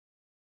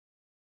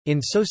In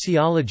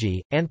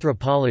sociology,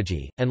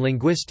 anthropology, and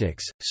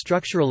linguistics,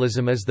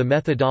 structuralism is the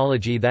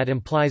methodology that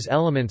implies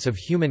elements of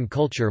human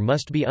culture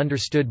must be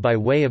understood by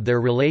way of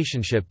their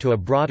relationship to a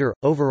broader,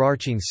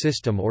 overarching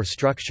system or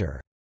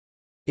structure.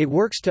 It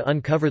works to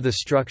uncover the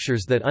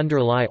structures that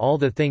underlie all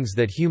the things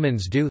that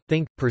humans do,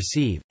 think,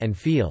 perceive, and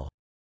feel.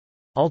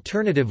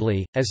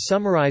 Alternatively, as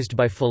summarized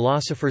by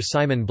philosopher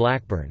Simon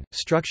Blackburn,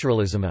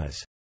 structuralism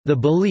is the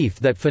belief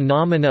that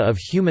phenomena of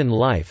human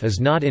life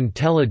is not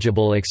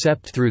intelligible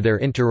except through their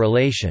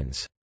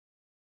interrelations.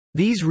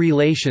 These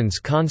relations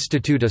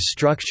constitute a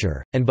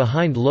structure, and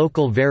behind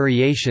local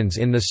variations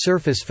in the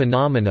surface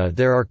phenomena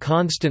there are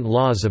constant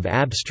laws of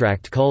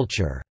abstract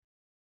culture.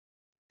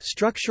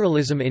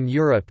 Structuralism in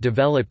Europe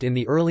developed in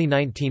the early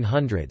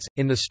 1900s,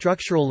 in the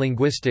structural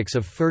linguistics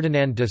of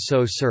Ferdinand de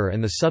Saussure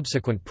and the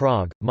subsequent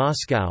Prague,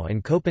 Moscow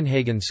and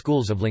Copenhagen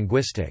schools of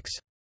linguistics.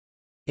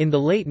 In the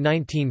late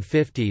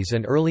 1950s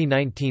and early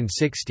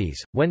 1960s,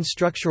 when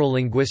structural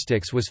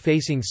linguistics was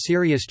facing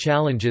serious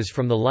challenges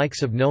from the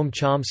likes of Noam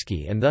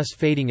Chomsky and thus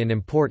fading in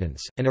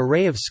importance, an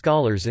array of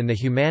scholars in the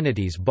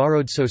humanities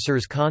borrowed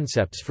Saussure's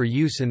concepts for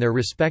use in their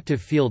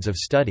respective fields of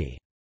study.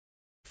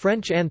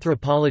 French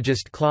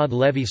anthropologist Claude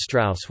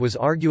Lévi-Strauss was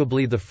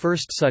arguably the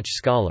first such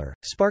scholar,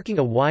 sparking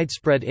a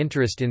widespread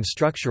interest in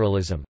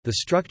structuralism. The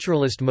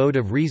structuralist mode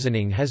of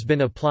reasoning has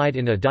been applied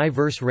in a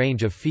diverse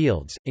range of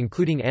fields,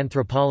 including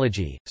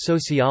anthropology,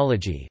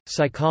 sociology,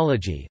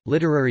 psychology,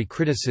 literary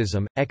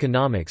criticism,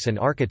 economics, and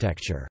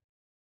architecture.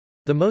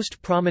 The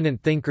most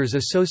prominent thinkers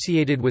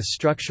associated with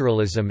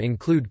structuralism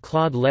include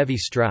Claude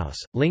Lévi-Strauss,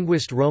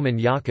 linguist Roman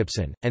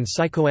Jakobson, and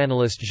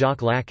psychoanalyst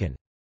Jacques Lacan.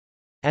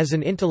 As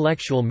an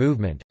intellectual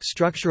movement,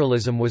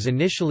 structuralism was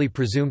initially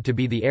presumed to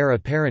be the heir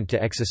apparent to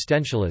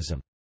existentialism.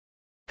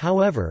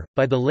 However,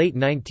 by the late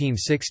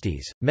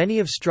 1960s, many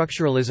of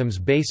structuralism's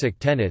basic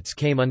tenets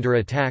came under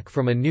attack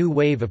from a new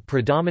wave of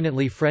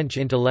predominantly French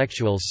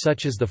intellectuals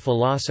such as the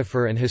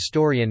philosopher and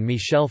historian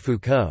Michel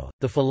Foucault,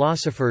 the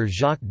philosopher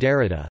Jacques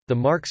Derrida, the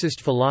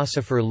Marxist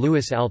philosopher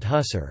Louis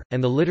Althusser,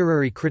 and the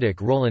literary critic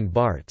Roland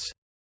Barthes.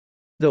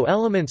 Though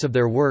elements of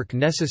their work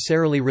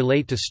necessarily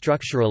relate to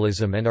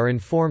structuralism and are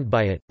informed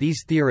by it,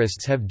 these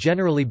theorists have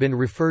generally been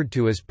referred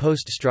to as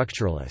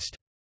post-structuralist.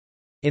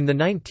 In the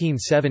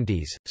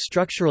 1970s,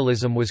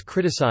 structuralism was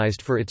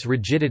criticized for its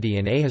rigidity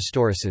and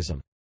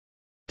ahistoricism.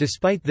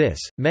 Despite this,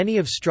 many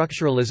of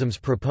structuralism's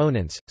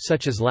proponents,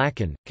 such as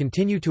Lacan,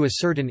 continue to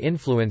assert an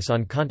influence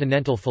on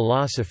continental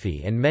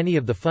philosophy, and many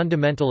of the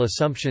fundamental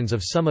assumptions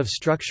of some of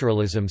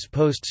structuralism's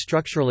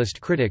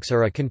post-structuralist critics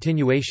are a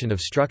continuation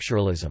of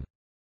structuralism.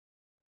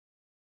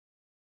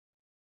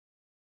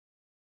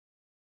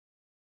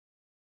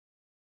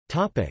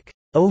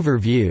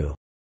 Overview.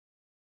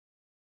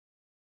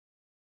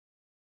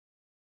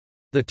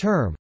 The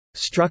term,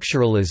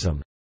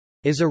 structuralism,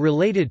 is a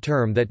related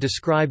term that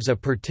describes a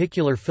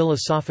particular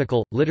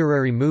philosophical,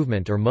 literary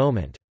movement or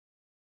moment.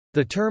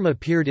 The term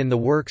appeared in the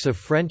works of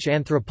French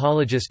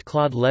anthropologist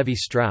Claude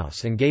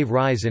Lévi-Strauss and gave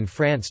rise in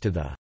France to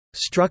the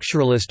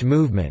structuralist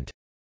movement,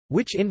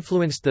 which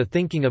influenced the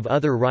thinking of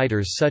other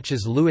writers such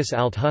as Louis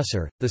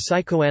Althusser, the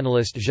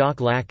psychoanalyst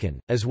Jacques Lacan,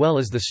 as well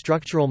as the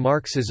structural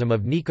Marxism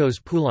of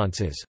Nikos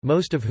Poulantzas,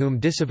 most of whom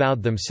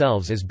disavowed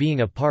themselves as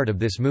being a part of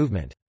this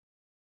movement.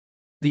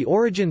 The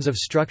origins of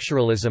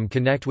structuralism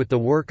connect with the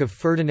work of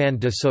Ferdinand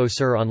de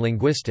Saussure on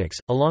linguistics,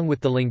 along with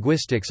the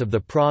linguistics of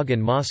the Prague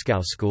and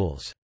Moscow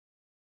schools.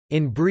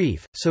 In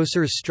brief,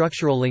 Saussure's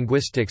structural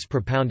linguistics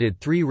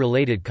propounded three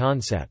related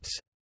concepts.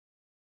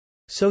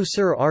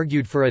 Saussure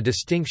argued for a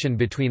distinction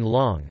between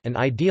langue, an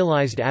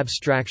idealized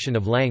abstraction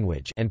of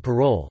language, and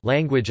parole,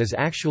 language as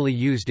actually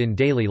used in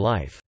daily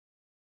life.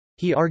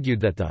 He argued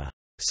that the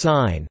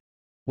sign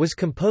was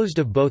composed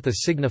of both a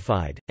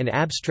signified, an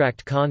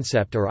abstract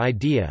concept or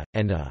idea,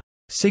 and a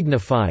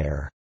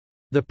signifier,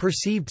 the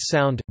perceived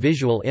sound,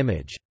 visual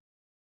image.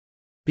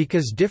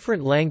 Because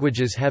different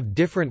languages have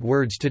different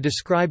words to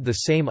describe the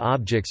same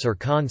objects or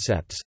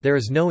concepts, there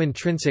is no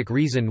intrinsic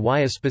reason why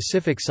a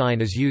specific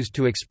sign is used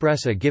to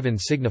express a given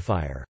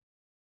signifier.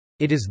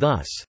 It is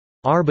thus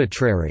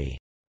arbitrary.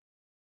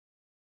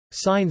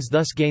 Signs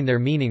thus gain their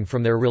meaning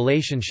from their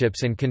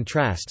relationships and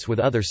contrasts with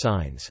other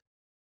signs.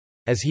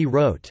 As he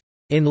wrote,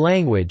 "In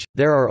language,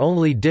 there are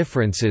only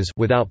differences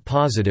without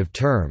positive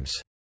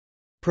terms."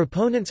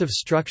 Proponents of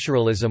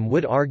structuralism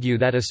would argue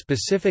that a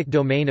specific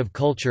domain of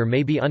culture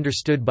may be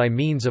understood by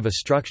means of a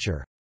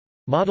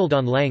structure—modeled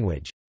on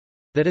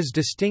language—that is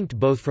distinct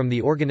both from the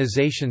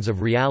organizations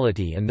of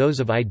reality and those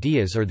of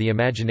ideas or the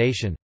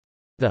imagination.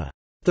 The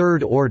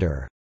third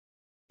order.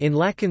 In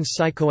Lacan's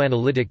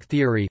psychoanalytic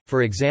theory,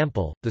 for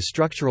example, the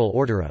structural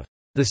order of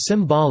the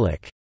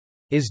symbolic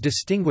is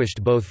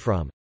distinguished both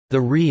from the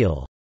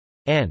real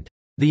and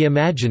the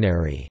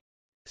imaginary.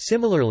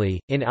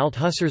 Similarly, in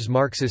Althusser's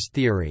Marxist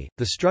theory,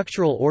 the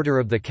structural order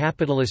of the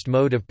capitalist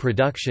mode of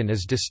production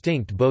is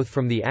distinct both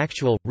from the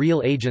actual,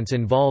 real agents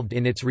involved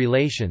in its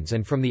relations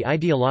and from the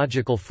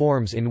ideological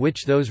forms in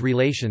which those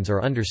relations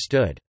are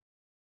understood.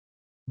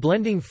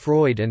 Blending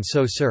Freud and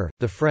Saussure,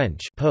 the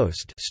French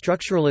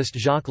post-structuralist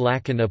Jacques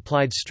Lacan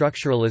applied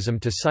structuralism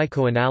to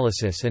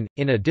psychoanalysis and,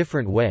 in a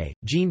different way,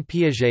 Jean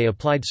Piaget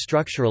applied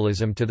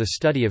structuralism to the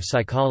study of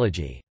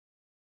psychology.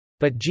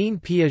 But Jean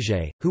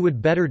Piaget, who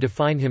would better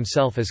define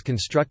himself as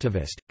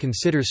constructivist,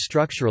 considers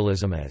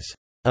structuralism as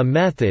a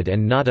method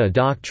and not a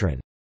doctrine,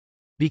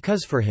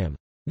 because for him,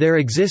 there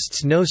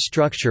exists no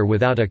structure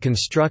without a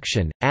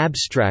construction,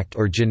 abstract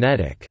or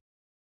genetic.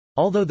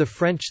 Although the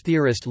French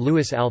theorist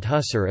Louis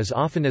Althusser is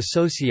often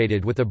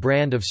associated with a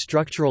brand of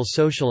structural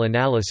social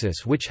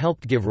analysis which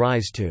helped give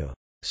rise to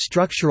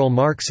structural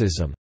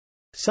Marxism,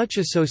 such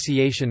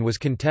association was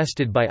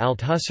contested by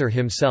Althusser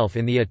himself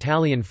in the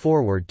Italian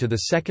foreword to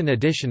the second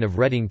edition of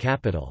Reading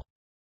Capital.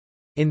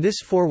 In this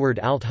foreword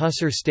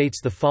Althusser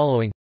states the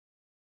following: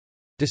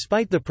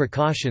 despite the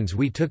precautions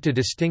we took to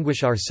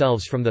distinguish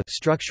ourselves from the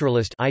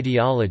structuralist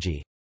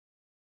ideology,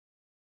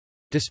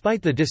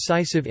 despite the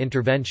decisive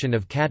intervention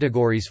of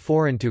categories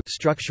foreign to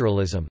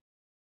structuralism,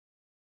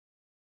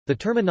 the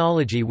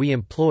terminology we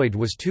employed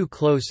was too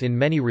close in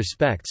many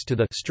respects to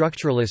the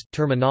structuralist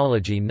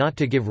terminology not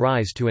to give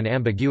rise to an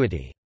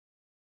ambiguity.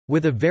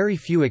 With a very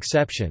few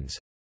exceptions,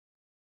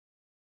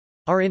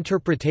 our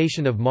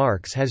interpretation of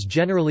Marx has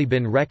generally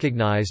been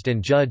recognized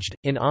and judged,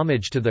 in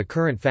homage to the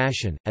current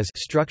fashion, as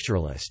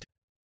structuralist.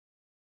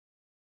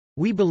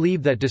 We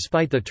believe that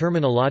despite the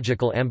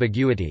terminological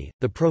ambiguity,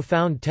 the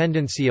profound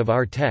tendency of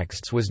our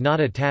texts was not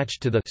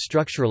attached to the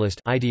structuralist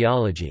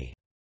ideology.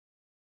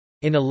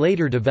 In a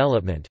later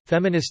development,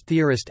 feminist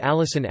theorist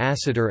Alison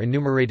Asseter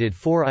enumerated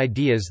 4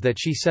 ideas that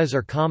she says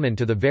are common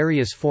to the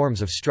various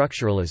forms of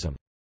structuralism.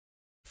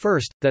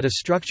 First, that a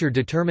structure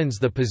determines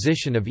the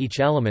position of each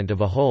element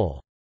of a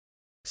whole.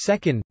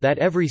 Second, that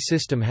every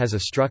system has a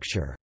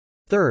structure.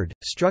 Third,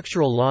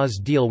 structural laws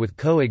deal with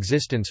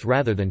coexistence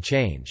rather than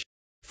change.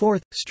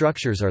 Fourth,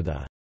 structures are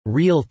the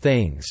real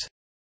things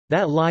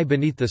that lie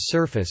beneath the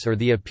surface or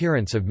the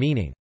appearance of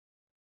meaning.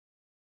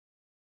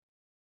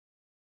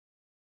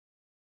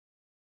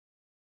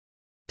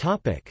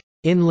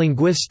 In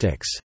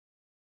linguistics.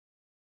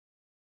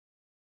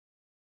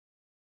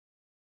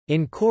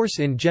 In course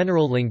in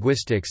general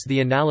linguistics, the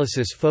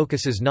analysis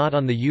focuses not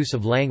on the use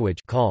of language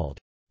called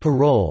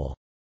parole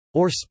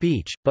or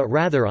speech, but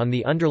rather on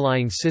the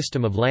underlying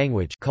system of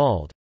language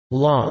called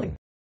langue.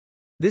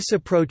 This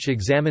approach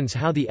examines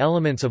how the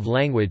elements of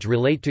language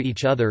relate to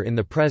each other in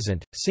the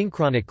present,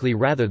 synchronically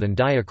rather than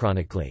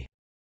diachronically.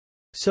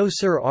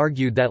 Saussure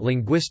argued that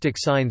linguistic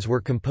signs were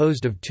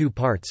composed of 2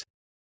 parts: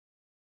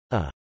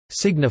 a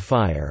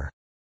signifier,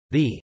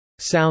 the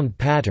sound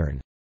pattern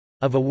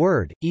of a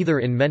word, either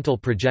in mental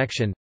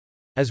projection,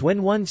 as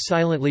when one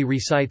silently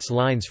recites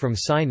lines from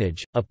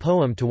signage, a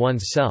poem to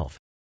one's self,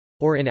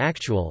 or in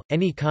actual,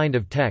 any kind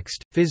of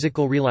text,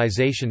 physical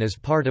realization as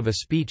part of a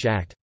speech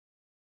act.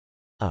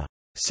 A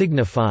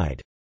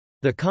signified,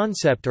 the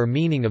concept or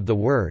meaning of the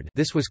word.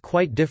 This was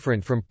quite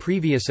different from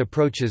previous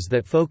approaches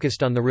that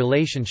focused on the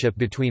relationship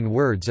between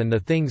words and the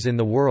things in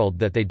the world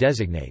that they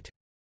designate.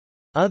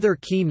 Other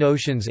key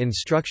notions in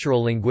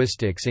structural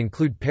linguistics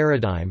include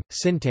paradigm,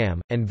 syntagm,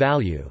 and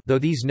value, though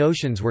these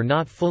notions were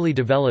not fully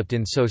developed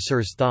in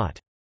Saussure's thought.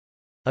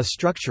 A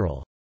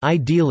structural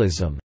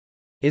idealism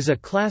is a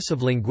class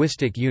of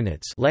linguistic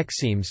units,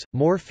 lexemes,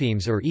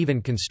 morphemes or even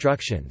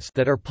constructions,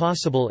 that are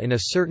possible in a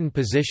certain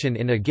position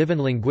in a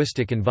given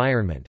linguistic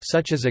environment,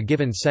 such as a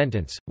given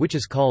sentence, which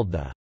is called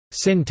the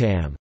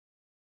syntagm.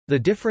 The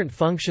different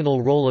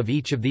functional role of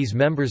each of these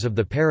members of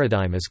the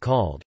paradigm is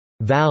called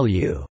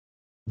value,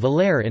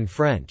 valeur in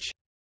French.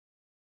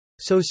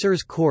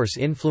 Saussure's course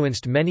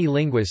influenced many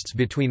linguists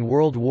between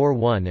World War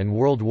I and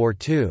World War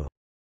II.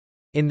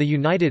 In the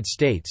United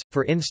States,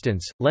 for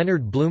instance,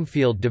 Leonard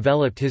Bloomfield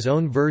developed his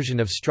own version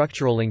of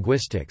structural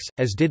linguistics,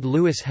 as did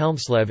Louis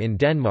Helmslev in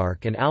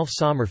Denmark and Alf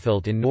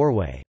Sommerfeld in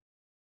Norway.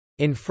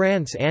 In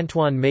France,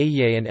 Antoine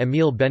Meillet and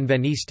Émile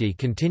Benvenisti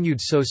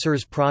continued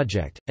Saussure's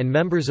project, and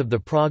members of the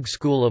Prague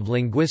School of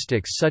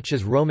Linguistics such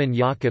as Roman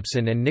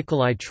Jakobson and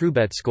Nikolai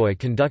Trubetskoy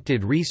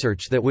conducted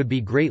research that would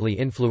be greatly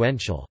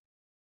influential.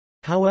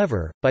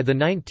 However, by the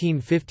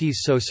 1950s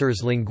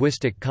Saussure's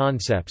linguistic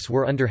concepts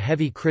were under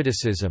heavy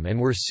criticism and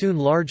were soon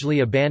largely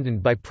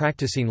abandoned by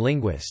practicing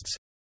linguists.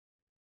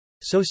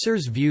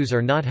 Saussure's views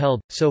are not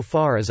held, so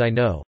far as I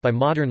know, by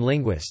modern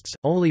linguists,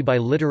 only by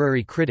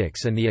literary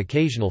critics and the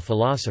occasional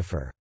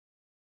philosopher.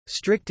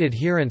 Strict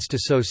adherence to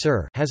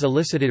Saussure has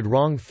elicited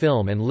wrong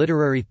film and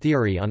literary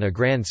theory on a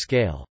grand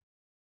scale.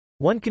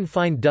 One can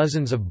find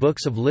dozens of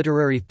books of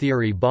literary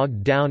theory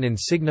bogged down in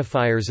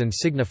signifiers and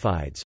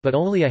signifieds, but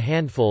only a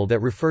handful that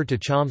refer to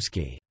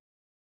Chomsky.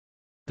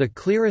 The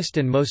clearest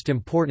and most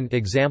important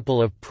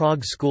example of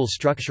Prague school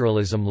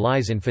structuralism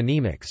lies in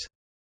phonemics.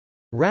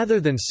 Rather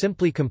than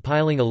simply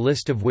compiling a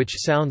list of which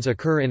sounds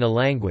occur in a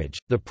language,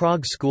 the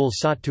Prague school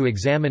sought to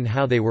examine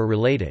how they were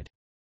related.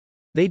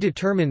 They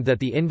determined that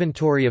the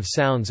inventory of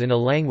sounds in a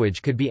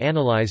language could be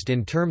analyzed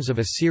in terms of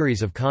a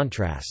series of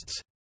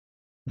contrasts.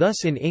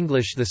 Thus in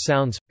English the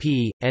sounds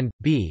p and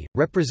b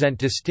represent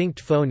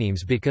distinct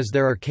phonemes because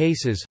there are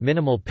cases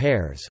minimal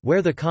pairs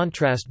where the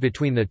contrast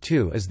between the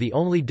two is the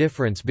only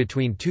difference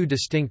between two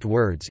distinct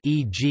words,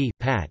 e.g.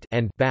 pat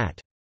and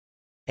bat.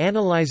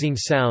 Analyzing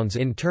sounds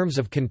in terms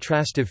of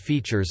contrastive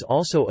features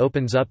also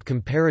opens up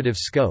comparative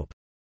scope.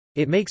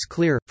 It makes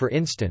clear, for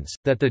instance,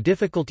 that the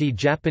difficulty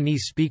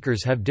Japanese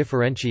speakers have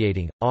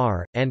differentiating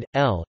r and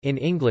l in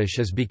English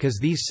is because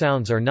these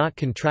sounds are not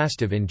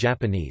contrastive in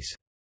Japanese.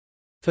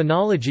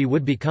 Phonology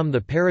would become the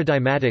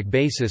paradigmatic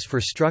basis for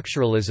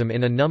structuralism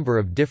in a number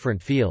of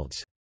different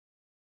fields.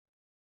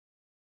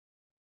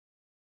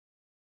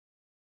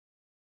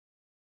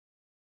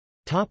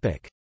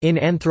 In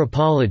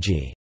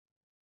anthropology.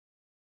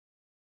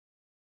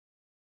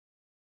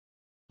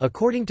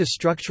 According to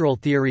structural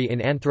theory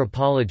in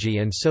anthropology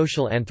and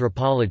social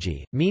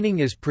anthropology, meaning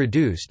is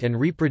produced and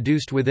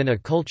reproduced within a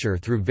culture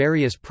through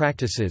various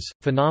practices,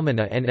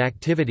 phenomena and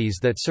activities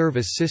that serve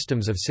as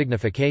systems of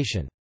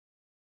signification.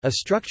 A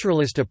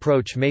structuralist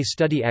approach may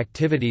study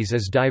activities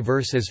as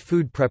diverse as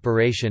food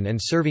preparation and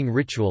serving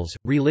rituals,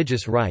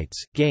 religious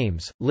rites,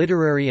 games,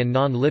 literary and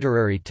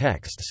non-literary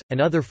texts, and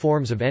other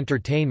forms of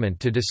entertainment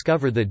to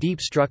discover the deep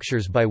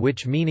structures by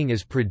which meaning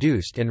is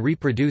produced and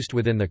reproduced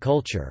within the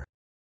culture.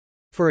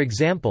 For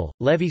example,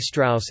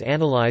 Levi-Strauss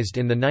analyzed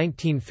in the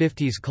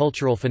 1950s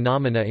cultural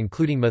phenomena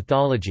including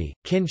mythology,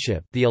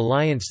 kinship, the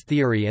alliance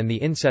theory and the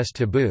incest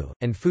taboo,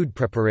 and food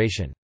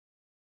preparation.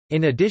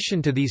 In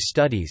addition to these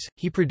studies,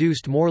 he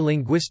produced more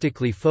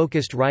linguistically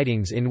focused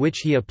writings in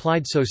which he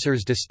applied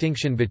Saussure's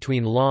distinction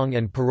between langue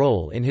and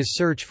parole in his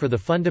search for the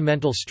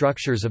fundamental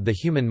structures of the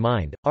human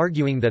mind,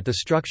 arguing that the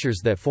structures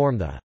that form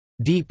the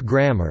deep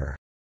grammar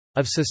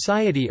of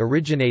society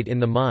originate in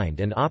the mind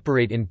and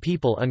operate in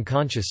people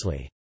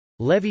unconsciously.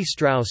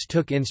 Levi-Strauss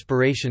took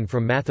inspiration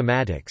from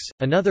mathematics.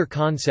 Another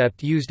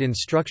concept used in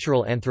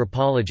structural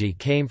anthropology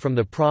came from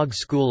the Prague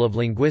School of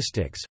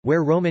Linguistics,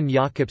 where Roman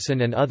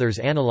Jakobson and others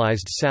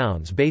analyzed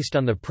sounds based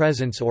on the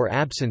presence or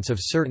absence of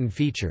certain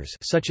features,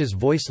 such as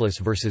voiceless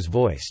versus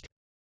voiced.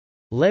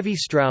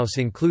 Levi-Strauss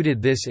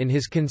included this in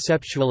his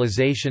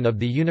conceptualization of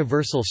the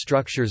universal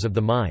structures of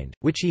the mind,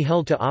 which he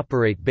held to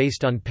operate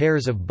based on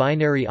pairs of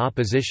binary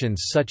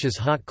oppositions such as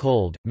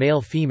hot-cold,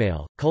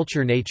 male-female,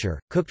 culture-nature,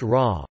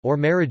 cooked-raw, or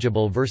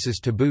marriageable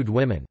versus tabooed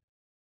women.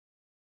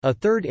 A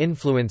third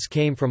influence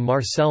came from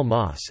Marcel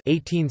Mauss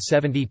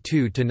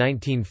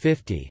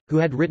 (1872–1950), who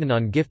had written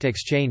on gift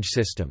exchange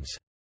systems.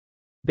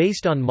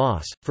 Based on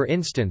Mauss, for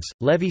instance,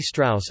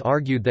 Levi-Strauss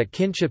argued that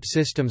kinship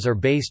systems are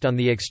based on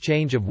the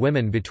exchange of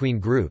women between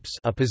groups,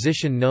 a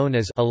position known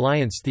as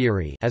alliance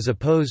theory as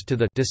opposed to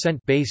the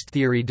descent-based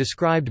theory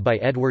described by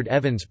Edward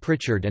Evans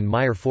Pritchard and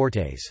Meyer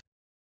Fortes.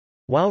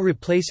 While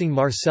replacing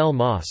Marcel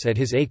Mauss at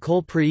his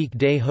École pratique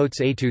des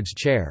hautes études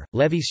chair,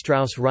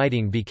 Levi-Strauss'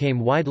 writing became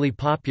widely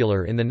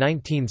popular in the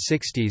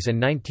 1960s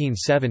and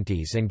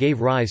 1970s and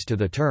gave rise to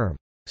the term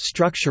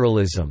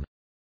structuralism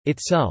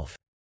itself.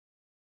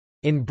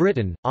 In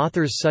Britain,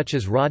 authors such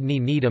as Rodney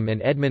Needham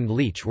and Edmund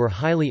Leach were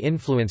highly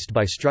influenced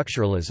by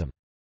structuralism.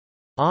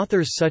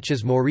 Authors such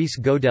as Maurice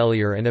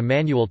Godelier and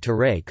Emmanuel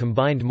Thoré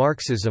combined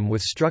Marxism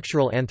with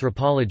structural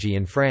anthropology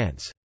in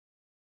France.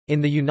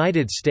 In the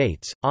United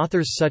States,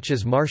 authors such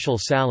as Marshall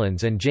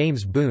Sahlins and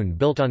James Boone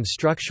built on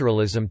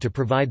structuralism to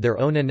provide their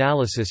own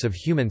analysis of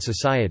human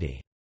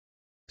society.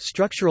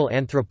 Structural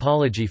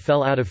anthropology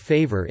fell out of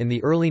favor in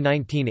the early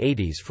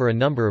 1980s for a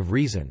number of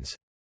reasons.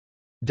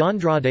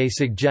 D'Andrade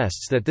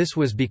suggests that this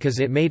was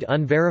because it made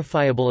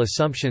unverifiable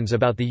assumptions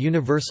about the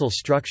universal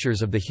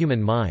structures of the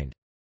human mind.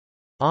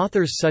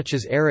 Authors such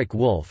as Eric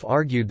Wolf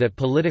argued that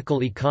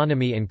political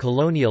economy and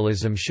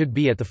colonialism should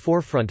be at the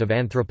forefront of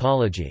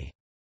anthropology.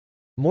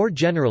 More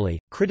generally,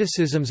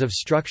 criticisms of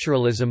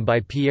structuralism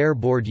by Pierre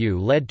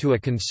Bourdieu led to a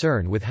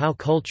concern with how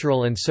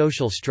cultural and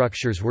social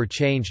structures were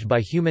changed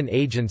by human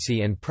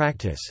agency and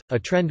practice, a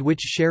trend which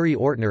Sherry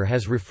Ortner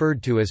has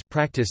referred to as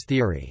practice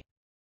theory.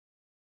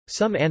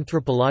 Some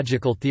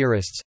anthropological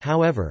theorists,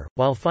 however,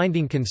 while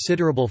finding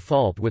considerable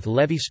fault with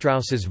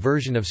Levi-Strauss's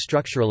version of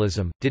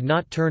structuralism, did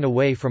not turn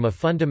away from a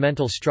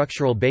fundamental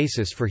structural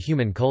basis for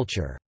human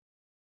culture.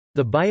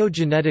 The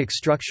biogenetic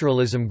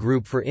structuralism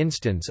group, for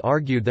instance,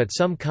 argued that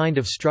some kind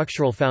of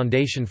structural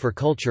foundation for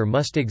culture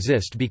must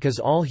exist because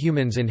all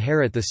humans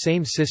inherit the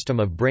same system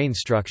of brain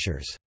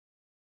structures.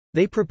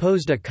 They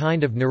proposed a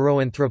kind of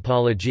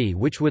neuroanthropology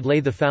which would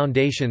lay the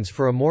foundations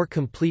for a more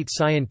complete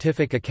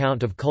scientific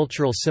account of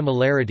cultural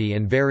similarity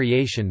and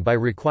variation by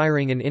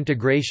requiring an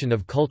integration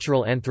of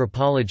cultural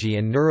anthropology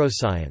and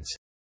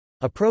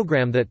neuroscience—a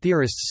program that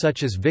theorists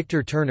such as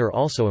Victor Turner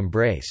also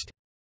embraced.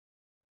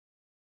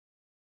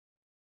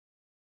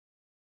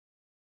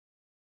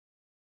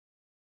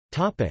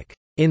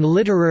 In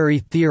literary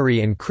theory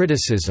and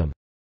criticism.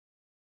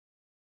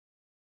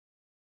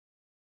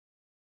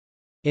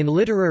 In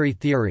literary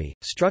theory,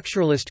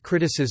 structuralist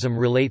criticism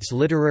relates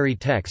literary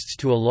texts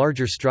to a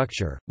larger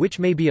structure, which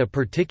may be a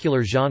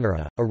particular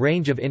genre, a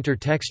range of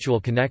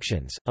intertextual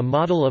connections, a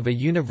model of a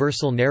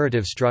universal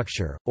narrative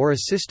structure, or a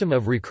system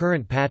of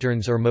recurrent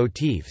patterns or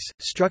motifs.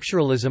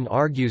 Structuralism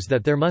argues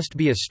that there must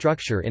be a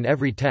structure in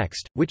every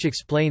text, which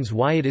explains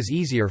why it is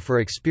easier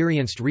for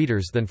experienced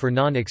readers than for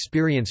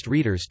non-experienced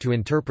readers to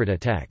interpret a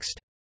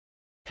text.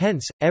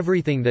 Hence,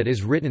 everything that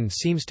is written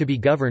seems to be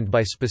governed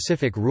by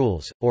specific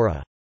rules, or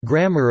a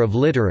grammar of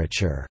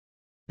literature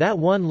that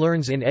one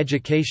learns in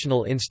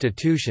educational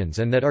institutions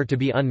and that are to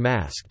be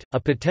unmasked. A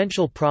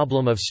potential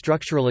problem of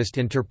structuralist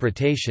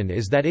interpretation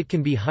is that it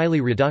can be highly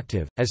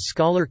reductive, as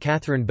scholar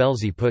Catherine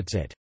Belsey puts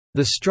it,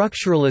 the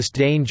structuralist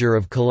danger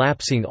of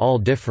collapsing all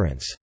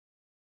difference.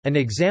 An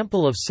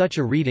example of such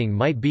a reading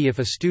might be if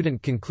a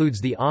student concludes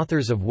the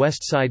authors of West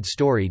Side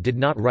Story did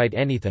not write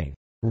anything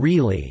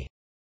really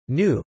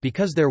new,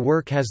 because their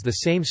work has the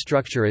same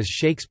structure as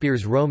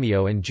Shakespeare's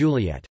Romeo and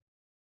Juliet.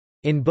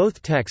 In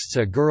both texts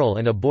a girl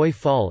and a boy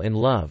fall in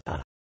love.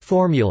 A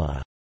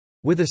formula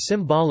with a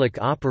symbolic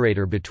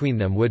operator between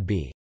them would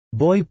be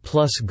boy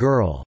plus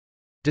girl,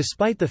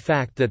 despite the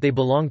fact that they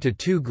belong to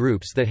two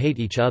groups that hate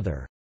each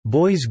other,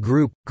 boys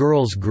group,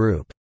 girls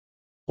group,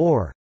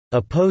 or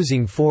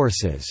opposing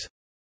forces,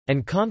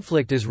 and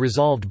conflict is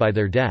resolved by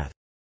their death.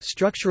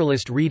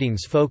 Structuralist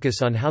readings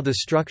focus on how the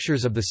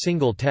structures of the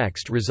single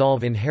text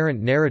resolve inherent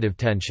narrative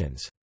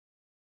tensions.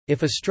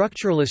 If a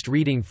structuralist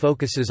reading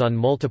focuses on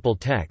multiple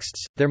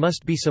texts, there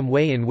must be some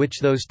way in which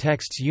those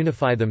texts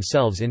unify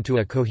themselves into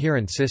a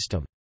coherent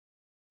system.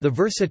 The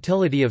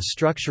versatility of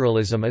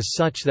structuralism is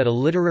such that a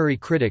literary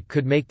critic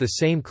could make the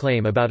same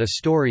claim about a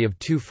story of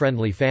two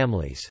friendly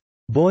families,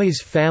 boys'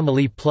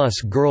 family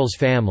plus girls'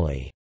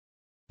 family,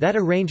 that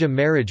arrange a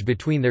marriage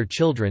between their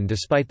children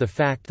despite the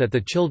fact that the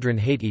children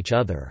hate each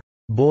other,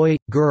 boy,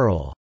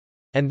 girl,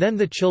 and then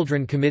the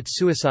children commit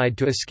suicide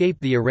to escape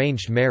the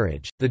arranged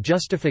marriage. The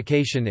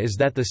justification is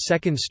that the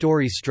second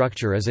story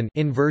structure is an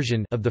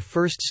inversion of the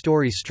first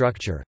story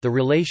structure. The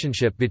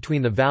relationship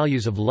between the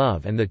values of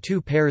love and the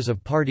two pairs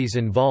of parties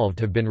involved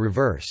have been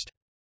reversed.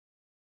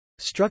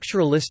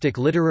 Structuralistic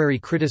literary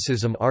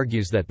criticism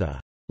argues that the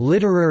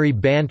literary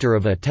banter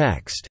of a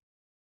text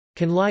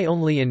can lie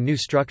only in new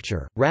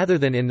structure, rather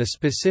than in the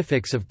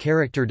specifics of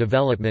character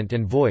development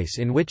and voice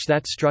in which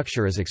that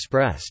structure is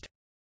expressed.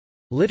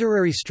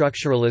 Literary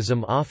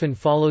structuralism often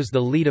follows the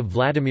lead of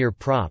Vladimir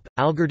Propp,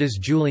 Algirdas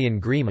Julian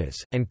Grimas,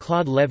 and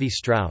Claude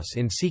Lévi-Strauss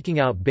in seeking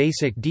out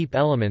basic deep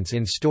elements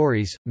in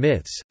stories,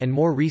 myths, and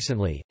more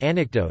recently,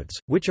 anecdotes,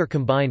 which are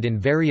combined in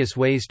various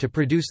ways to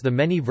produce the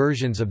many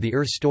versions of the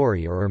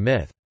story or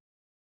myth.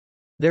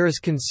 There is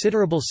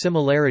considerable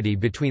similarity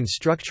between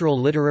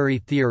structural literary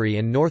theory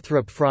and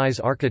Northrop Frye's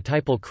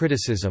archetypal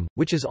criticism,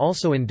 which is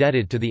also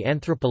indebted to the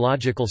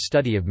anthropological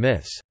study of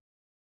myths.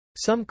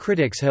 Some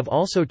critics have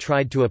also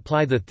tried to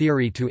apply the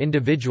theory to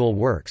individual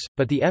works,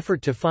 but the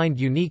effort to find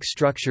unique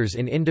structures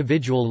in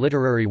individual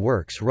literary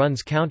works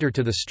runs counter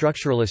to the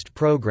structuralist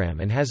program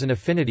and has an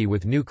affinity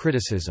with new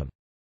criticism.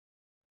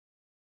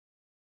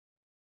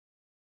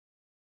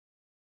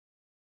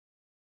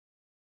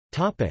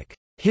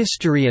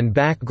 History and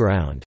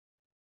background.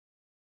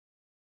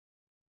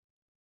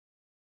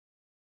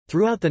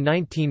 Throughout the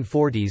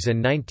 1940s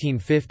and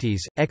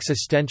 1950s,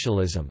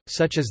 existentialism,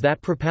 such as that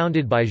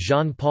propounded by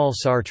Jean-Paul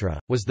Sartre,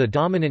 was the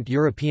dominant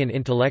European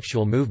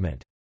intellectual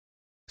movement.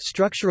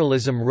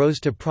 Structuralism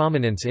rose to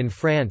prominence in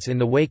France in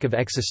the wake of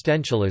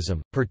existentialism,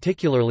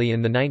 particularly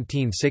in the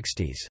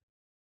 1960s.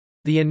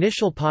 The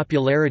initial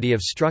popularity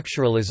of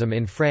structuralism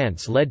in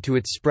France led to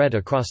its spread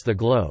across the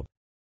globe.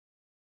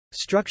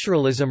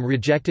 Structuralism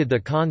rejected the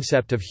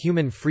concept of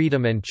human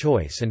freedom and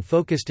choice and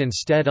focused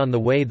instead on the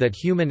way that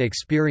human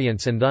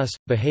experience and thus,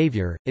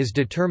 behavior, is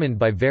determined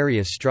by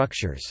various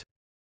structures.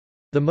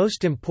 The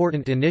most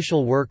important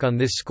initial work on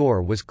this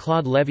score was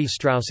Claude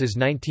Lévi-Strauss's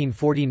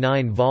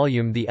 1949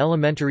 volume The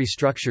Elementary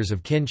Structures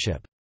of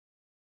Kinship.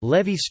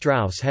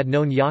 Lévi-Strauss had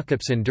known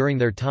Jakobson during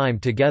their time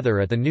together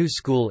at the New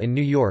School in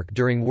New York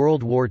during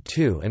World War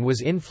II and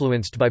was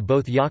influenced by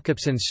both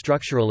Jakobson's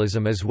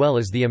structuralism as well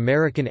as the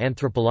American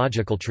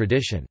anthropological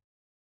tradition.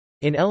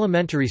 In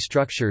Elementary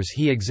Structures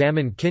he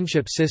examined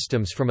kinship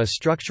systems from a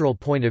structural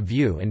point of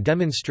view and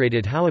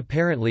demonstrated how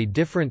apparently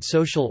different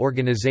social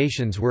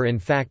organizations were in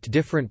fact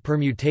different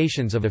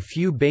permutations of a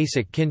few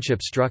basic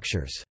kinship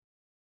structures.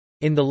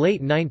 In the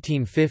late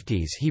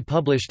 1950s he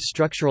published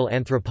Structural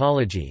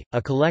Anthropology,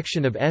 a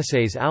collection of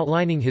essays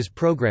outlining his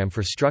program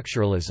for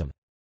structuralism.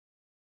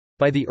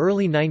 By the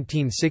early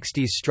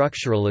 1960s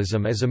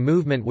structuralism as a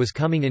movement was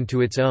coming into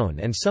its own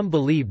and some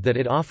believed that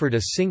it offered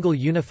a single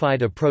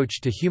unified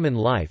approach to human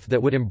life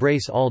that would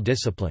embrace all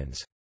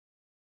disciplines.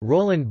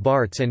 Roland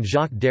Barthes and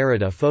Jacques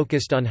Derrida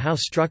focused on how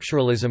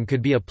structuralism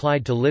could be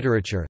applied to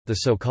literature. The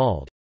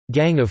so-called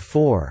Gang of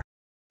Four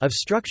of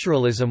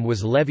structuralism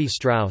was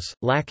Lévi-Strauss,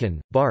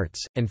 Lacan,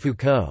 Barthes, and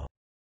Foucault.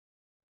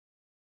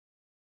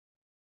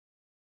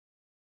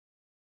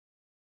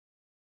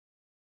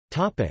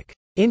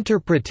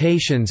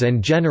 Interpretations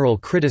and general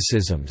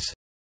criticisms.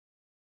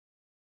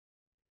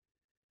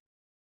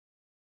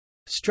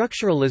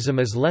 Structuralism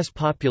is less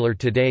popular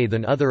today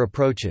than other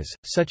approaches,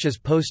 such as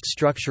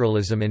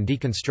post-structuralism and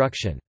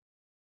deconstruction.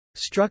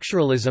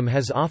 Structuralism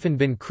has often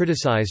been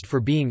criticized for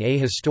being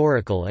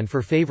ahistorical and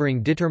for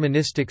favoring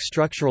deterministic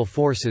structural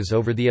forces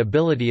over the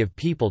ability of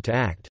people to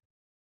act.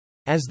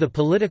 As the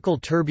political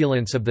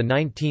turbulence of the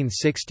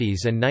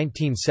 1960s and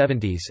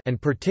 1970s and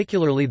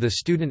particularly the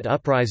student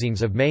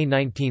uprisings of May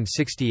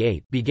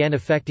 1968 began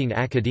affecting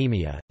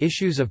academia,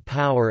 issues of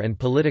power and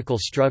political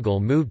struggle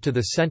moved to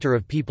the center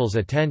of people's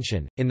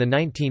attention. In the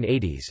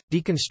 1980s,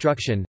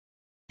 deconstruction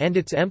and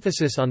its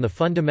emphasis on the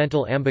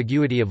fundamental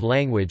ambiguity of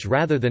language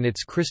rather than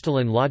its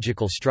crystalline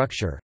logical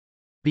structure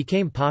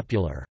became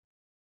popular.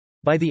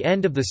 By the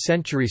end of the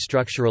century,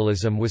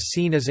 structuralism was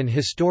seen as an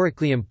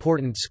historically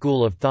important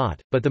school of thought,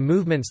 but the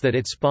movements that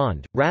it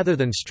spawned, rather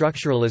than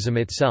structuralism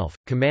itself,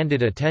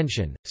 commanded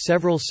attention.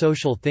 Several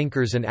social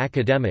thinkers and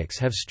academics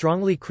have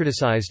strongly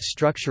criticized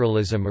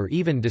structuralism or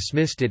even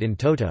dismissed it in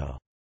toto.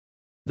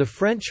 The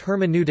French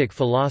hermeneutic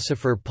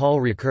philosopher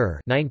Paul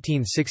Ricoeur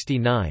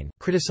 (1969)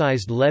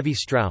 criticized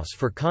Lévi-Strauss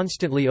for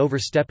constantly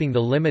overstepping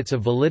the limits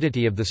of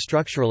validity of the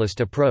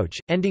structuralist approach,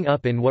 ending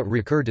up in what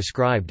Ricoeur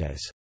described as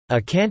a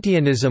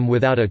Kantianism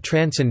without a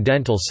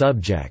transcendental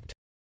subject.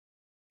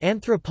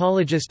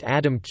 Anthropologist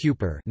Adam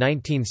Cooper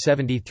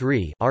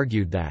 (1973)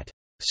 argued that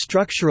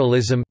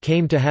structuralism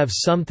came to have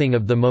something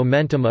of the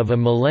momentum of a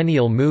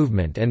millennial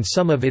movement, and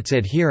some of its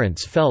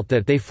adherents felt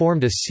that they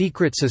formed a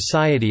secret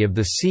society of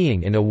the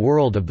seeing in a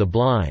world of the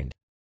blind.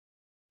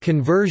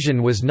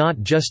 Conversion was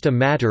not just a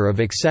matter of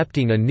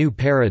accepting a new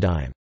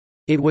paradigm.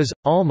 It was,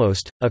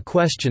 almost, a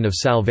question of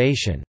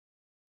salvation.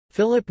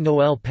 Philip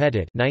Noel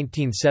Petit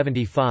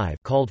 (1975)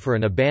 called for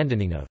an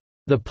abandoning of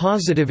the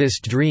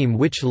positivist dream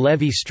which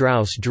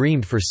Lévi-Strauss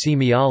dreamed for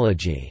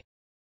semiology,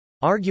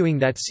 arguing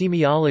that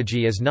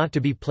semiology is not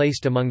to be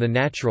placed among the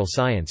natural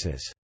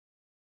sciences.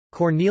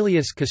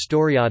 Cornelius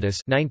Castoriadis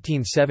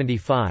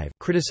 (1975)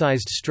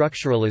 criticized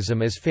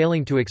structuralism as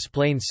failing to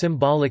explain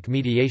symbolic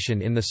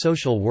mediation in the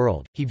social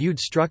world. He viewed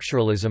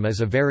structuralism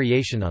as a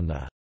variation on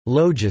the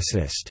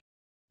logicist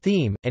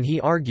theme, and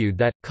he argued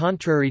that,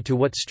 contrary to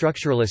what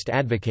structuralists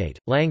advocate,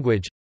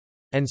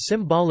 language—and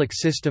symbolic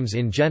systems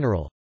in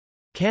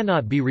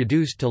general—cannot be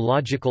reduced to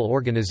logical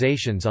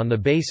organizations on the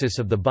basis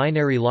of the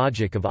binary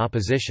logic of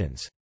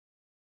oppositions.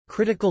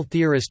 Critical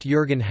theorist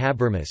Jürgen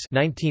Habermas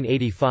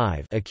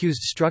 (1985)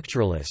 accused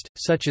structuralists,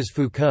 such as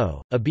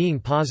Foucault, of being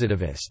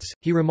positivists.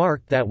 He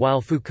remarked that while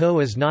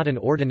Foucault is not an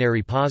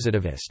ordinary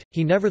positivist,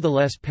 he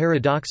nevertheless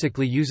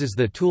paradoxically uses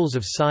the tools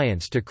of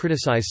science to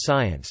criticize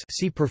science.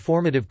 See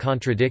performative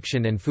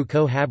contradiction and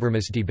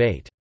Foucault-Habermas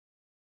debate.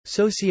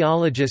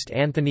 Sociologist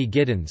Anthony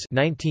Giddens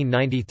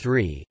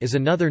 (1993) is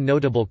another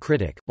notable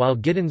critic. While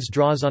Giddens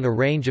draws on a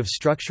range of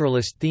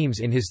structuralist themes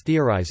in his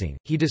theorizing,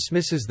 he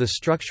dismisses the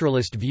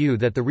structuralist view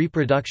that the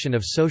reproduction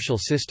of social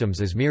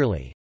systems is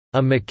merely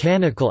a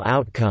mechanical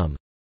outcome.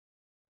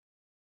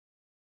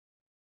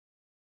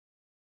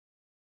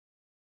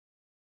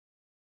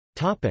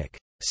 Topic: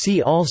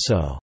 See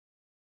also: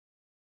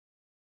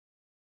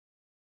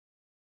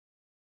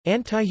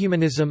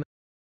 Antihumanism,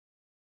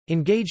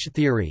 Engaged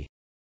theory,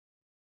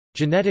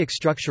 Genetic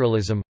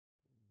structuralism,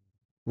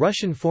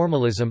 Russian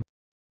formalism,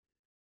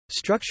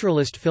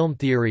 Structuralist film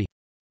theory,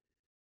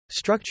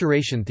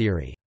 Structuration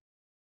theory.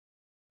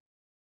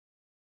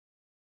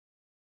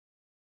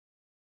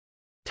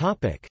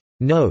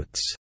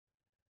 Notes.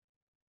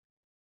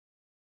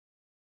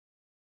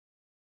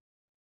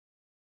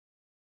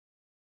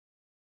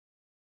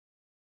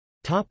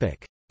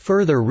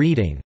 Further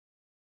reading.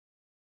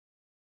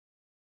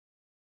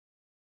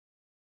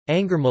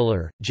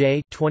 Angermuller,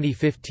 J.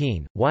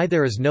 2015, Why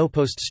There Is No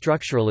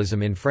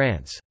Post-Structuralism in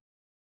France.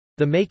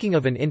 The Making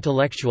of an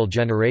Intellectual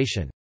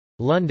Generation.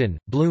 London,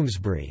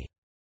 Bloomsbury.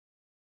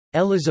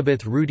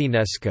 Elizabeth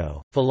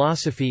Roudinesco,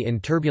 Philosophy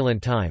in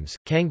Turbulent Times,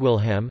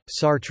 Canguilhem,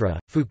 Sartre,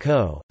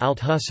 Foucault,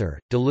 Althusser,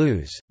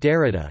 Deleuze,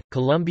 Derrida,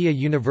 Columbia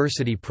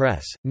University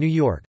Press, New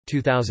York,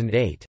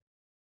 2008.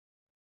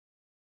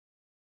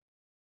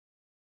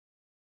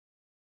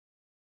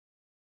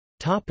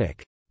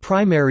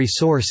 Primary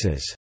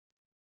sources.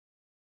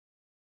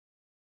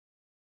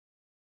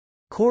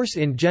 Course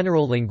in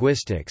General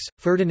Linguistics,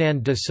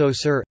 Ferdinand de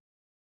Saussure.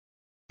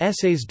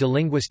 Essays de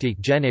linguistique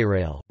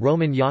générale,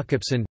 Roman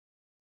Jakobson.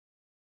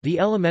 The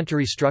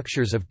Elementary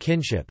Structures of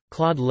Kinship,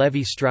 Claude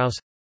Lévi-Strauss.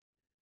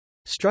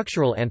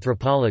 Structural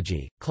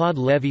Anthropology, Claude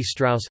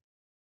Lévi-Strauss.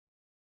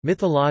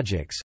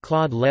 Mythologics,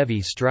 Claude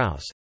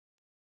Lévi-Strauss.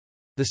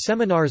 The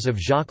Seminars of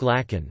Jacques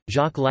Lacan.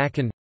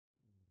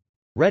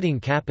 Reading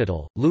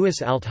Capital,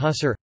 Louis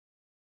Althusser.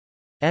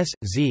 S.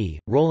 Z.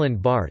 Roland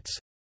Barthes.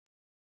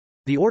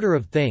 The Order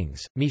of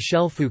Things,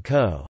 Michel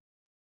Foucault.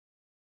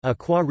 À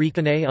quoi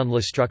reconnaît on le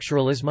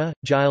structuralisme,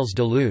 Gilles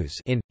Deleuze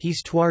in,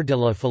 Histoire de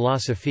la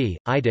philosophie,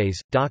 Idées,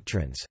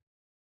 Doctrines.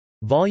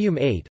 Volume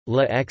 8,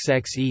 Le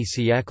XXe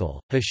siècle,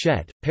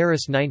 Hachette,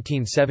 Paris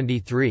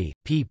 1973,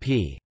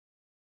 pp.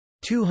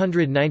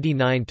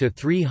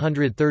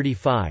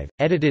 299–335,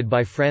 edited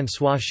by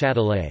François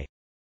Châtelet.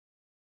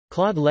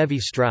 Claude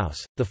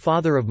Lévi-Strauss, the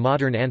father of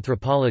modern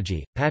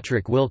anthropology,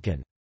 Patrick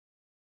Wilkin.